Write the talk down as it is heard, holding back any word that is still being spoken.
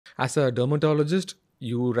As a dermatologist,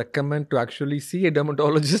 you recommend to actually see a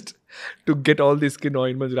dermatologist to get all these skin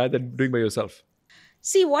ointments rather than doing by yourself.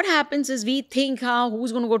 See, what happens is we think,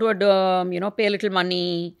 who's going to go to a derm, pay a little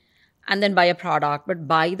money and then buy a product. But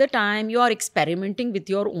by the time you are experimenting with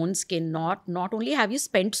your own skin, not only have you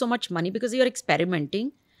spent so much money because you're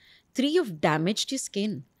experimenting, three, you've damaged your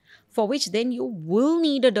skin, for which then you will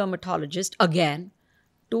need a dermatologist again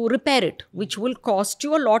to repair it, which will cost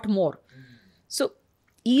you a lot more. So,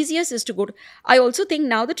 easiest is to go to. I also think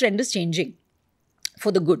now the trend is changing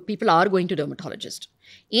for the good. People are going to dermatologist.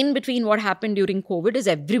 In between, what happened during COVID is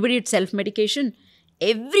everybody did self-medication.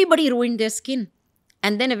 Everybody ruined their skin.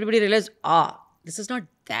 And then everybody realized, this is not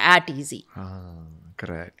that easy. Ah,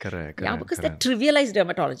 correct, correct, Yeah, correct, because that correct. trivialized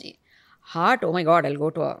dermatology. Heart, oh my God, I'll go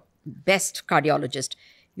to a best cardiologist.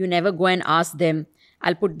 You never go and ask them,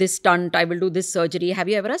 I'll put this stunt, I will do this surgery. Have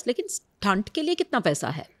you ever asked, लेकिन stunt के लिए कितना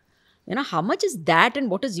पैसा है? How much is that and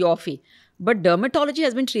what is your fee? But dermatology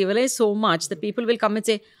has been trivialized so much that people will come and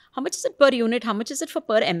say, how much is it per unit? How much is it for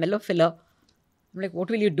per ml of filler? I'm like, what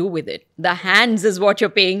will you do with it? The hands is what you're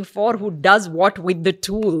paying for. Who does what with the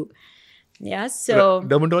tool? Yeah, so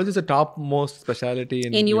Dermatology is a topmost specialty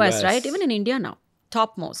in in US, right? US. Even in India now,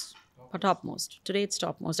 topmost, topmost. Today it's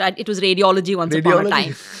topmost. It was radiology once upon a Radiology.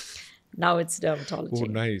 time. Now it's Oh, dermatology.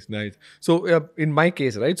 nice, nice. So in my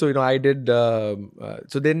case, right? So I did.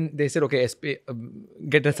 So then they said, okay,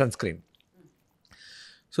 get a sunscreen.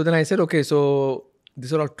 So then I said, okay, so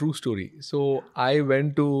this is a true story. So I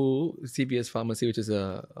went to CPS Pharmacy, which is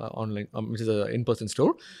which is a in-person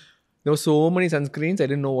store. There were so many sunscreens, I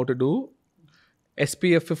didn't know what to do.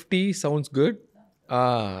 SPF 50 sounds good.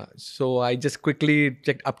 So I just quickly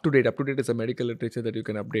checked up to date. Up to date is a medical literature that you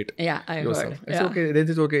can update Yeah, I heard. yourself. I said, Yeah. okay, this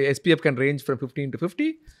is okay. SPF can range from 15 to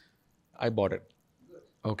 50. I bought it.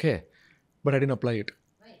 Okay. But I didn't apply it.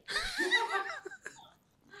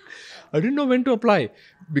 I didn't know when to apply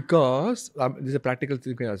because there's a practical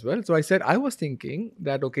thing as well. So I said, I was thinking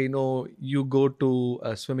that, okay, you go to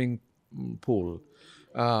a swimming pool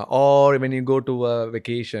or when you go to a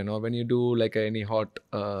vacation or when you do like any hot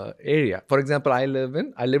area. For example, I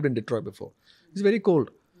lived in Detroit before. It's very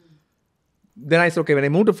cold. Then I said, okay, when I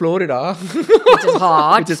moved to Florida, Which is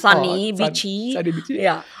hot, which is hot, sunny, beachy. sunny, beachy.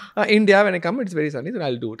 Yeah. India, when I come, it's very sunny, then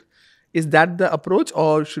I'll do it. Is that the approach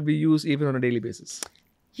or should we use even on a daily basis?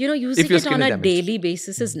 If Using your it skin on is a damaged. daily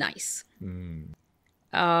basis is nice.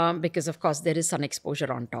 Because, of course, there is sun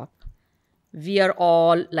exposure on top. We are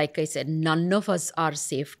all, like I said, none of us are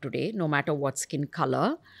safe today, no matter what skin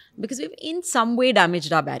color, because we've in some way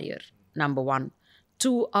damaged our barrier, number one.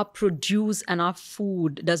 Two, our produce and our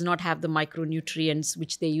food does not have the micronutrients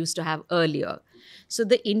which they used to have earlier. So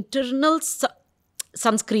the internal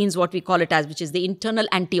sunscreens, what we call it as, which is the internal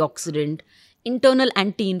antioxidant, internal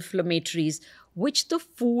anti-inflammatories, which the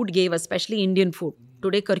food gave, especially Indian food.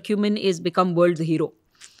 Today, curcumin is become world's hero.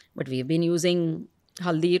 But we've been using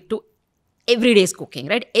haldi to every day's cooking,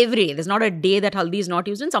 right? Every day. There's not a day that haldi is not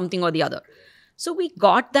used in something or the other. So we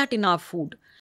got that in our food.